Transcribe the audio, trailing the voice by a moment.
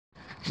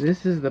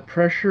This is the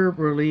pressure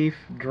relief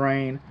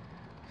drain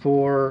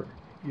for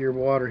your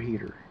water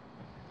heater.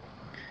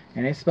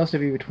 And it's supposed to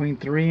be between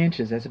 3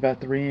 inches. That's about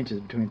 3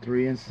 inches, between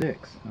 3 and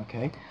 6.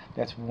 Okay?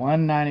 That's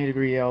one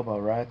 90-degree elbow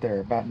right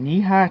there. About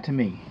knee-high to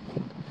me.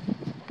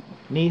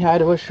 Knee-high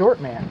to a short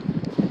man.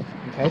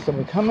 Okay, so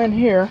we come in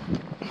here,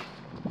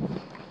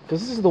 because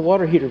this is the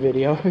water heater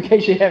video, in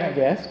case you haven't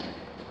guessed.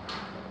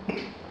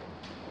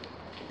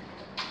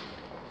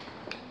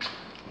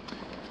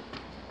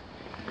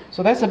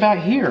 So that's about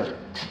here.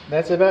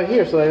 That's about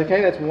here. So,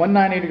 okay, that's one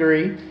 90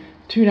 degree,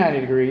 two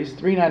 90 degrees,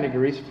 three 90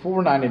 degrees,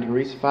 four 90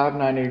 degrees, five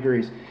 90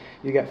 degrees.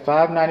 You got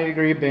 5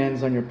 90-degree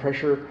bends on your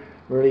pressure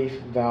relief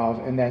valve,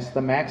 and that's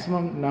the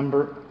maximum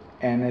number,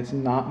 and it's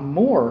not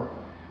more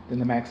than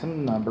the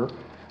maximum number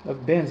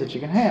of bends that you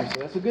can have. So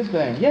that's a good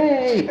thing.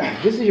 Yay!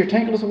 This is your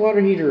tankless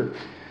water heater.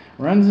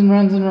 Runs and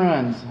runs and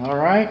runs. All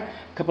right.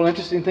 A couple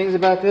interesting things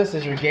about this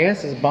is your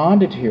gas is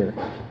bonded here.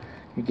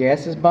 Your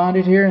gas is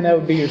bonded here, and that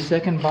would be your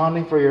second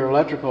bonding for your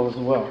electrical as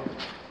well.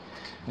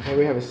 Okay,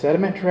 we have a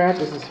sediment trap.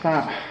 This is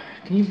found.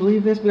 Can you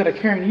believe this? We got a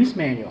care and use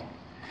manual.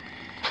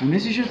 And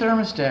this is your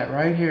thermostat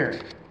right here.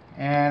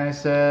 And it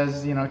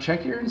says, you know,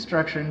 check your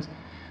instructions.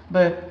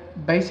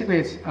 But basically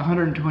it's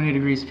 120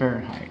 degrees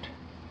Fahrenheit.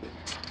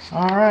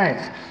 All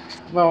right.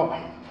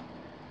 Well,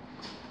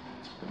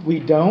 we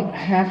don't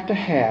have to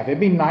have. It'd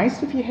be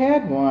nice if you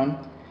had one,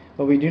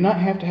 but we do not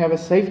have to have a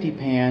safety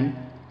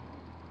pan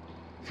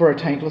for a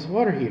tankless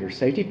water heater.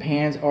 Safety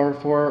pans are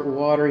for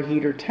water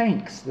heater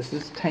tanks. This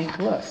is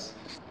tankless.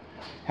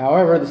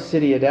 However, the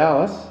city of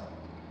Dallas,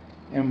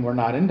 and we're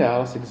not in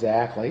Dallas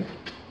exactly,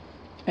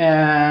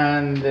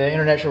 and the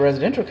International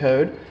Residential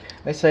Code,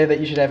 they say that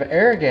you should have an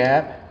air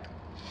gap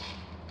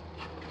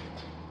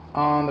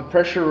on the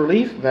pressure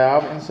relief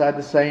valve inside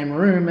the same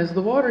room as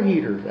the water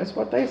heater. That's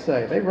what they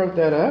say. They wrote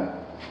that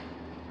up.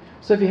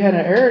 So if you had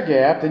an air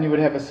gap, then you would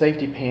have a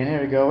safety pan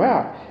here to go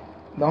out.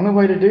 The only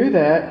way to do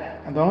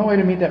that, and the only way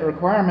to meet that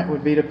requirement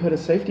would be to put a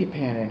safety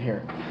pan in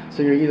here.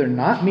 So you're either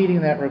not meeting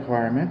that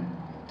requirement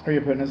or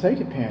you're putting a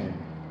safety pan in.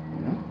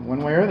 You know,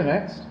 one way or the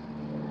next.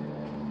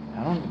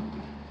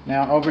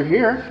 Now over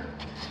here,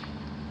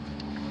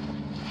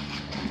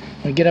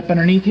 we get up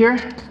underneath here.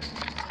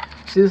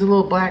 See this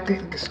little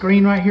black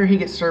screen right here? He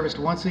gets serviced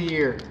once a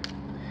year.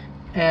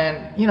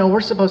 And, you know, we're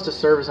supposed to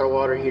service our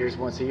water heaters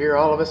once a year,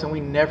 all of us, and we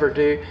never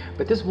do.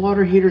 But this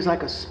water heater is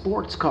like a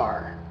sports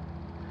car.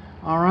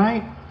 All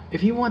right?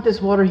 If you want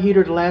this water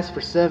heater to last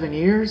for 7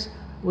 years,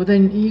 well,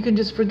 then you can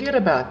just forget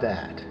about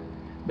that.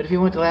 But if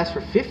you want it to last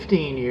for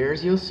 15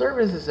 years, you'll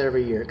service this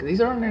every year. Because these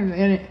aren't,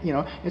 you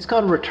know, it's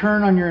called a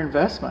return on your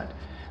investment.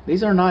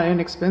 These are not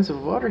inexpensive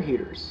water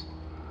heaters.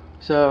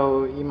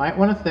 So you might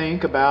want to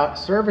think about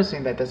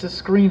servicing that. There's a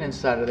screen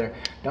inside of there.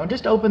 Don't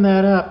just open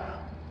that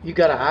up. You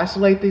got to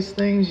isolate these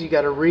things. You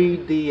got to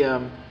read the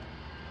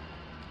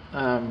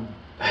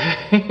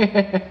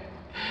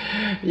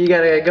you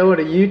got to go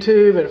into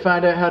YouTube and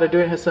find out how to do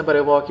it and have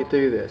somebody walk you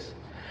through this.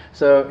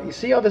 So you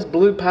see all this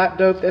blue pipe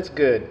dope? That's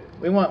good.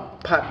 We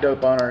want pipe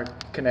dope on our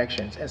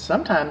connections. And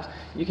sometimes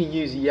you can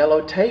use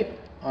yellow tape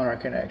on our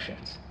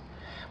connections.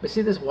 But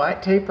see this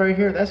white tape right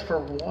here? That's for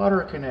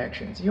water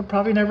connections. You'll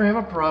probably never have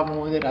a problem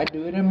with it. I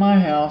do it in my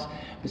house.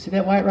 But see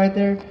that white right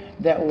there?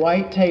 That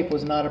white tape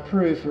was not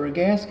approved for a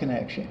gas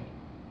connection.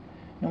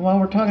 And while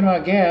we're talking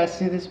about gas,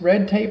 see this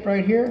red tape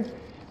right here?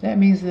 That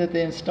means that the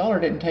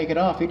installer didn't take it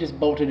off. He just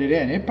bolted it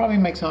in. It probably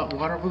makes hot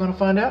water. We're going to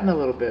find out in a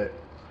little bit.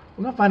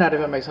 We're going to find out if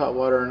it makes hot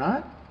water or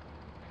not.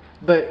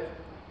 But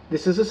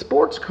this is a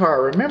sports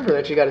car. Remember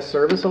that you got to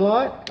service a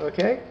lot,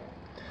 okay?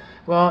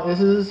 Well, this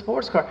is a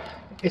sports car.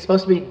 It's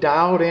supposed to be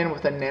dialed in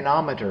with a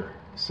nanometer,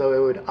 so it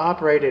would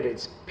operate at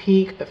its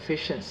peak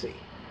efficiency.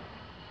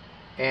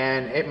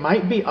 And it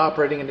might be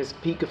operating at its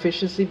peak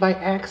efficiency by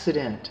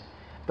accident,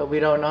 but we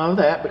don't know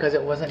that because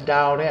it wasn't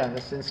dialed in.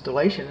 This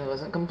installation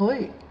wasn't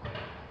complete.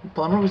 The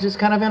plumber was just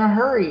kind of in a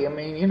hurry. I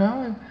mean, you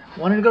know,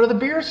 wanted to go to the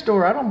beer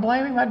store. I don't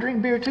blame him. I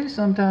drink beer too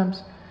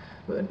sometimes,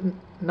 but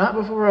not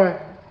before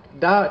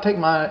I take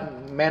my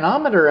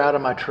manometer out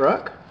of my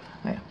truck.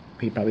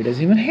 He probably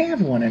doesn't even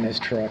have one in his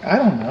truck. I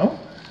don't know.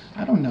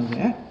 I don't know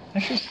that. I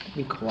should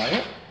be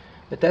quiet.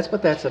 But that's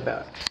what that's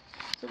about.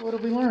 So what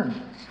did we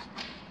learn?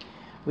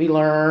 We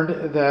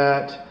learned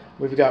that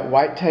we've got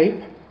white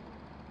tape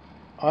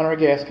on our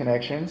gas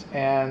connections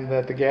and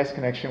that the gas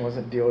connection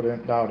wasn't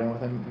dialed in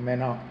with a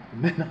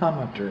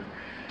manometer.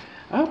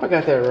 I hope I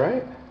got that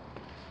right.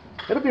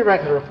 It'll be right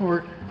in the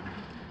report.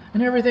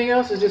 And everything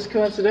else is just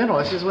coincidental.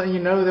 It's just letting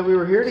you know that we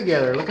were here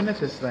together looking at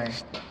this thing.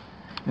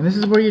 And this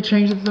is where you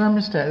change the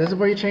thermostat. This is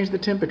where you change the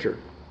temperature.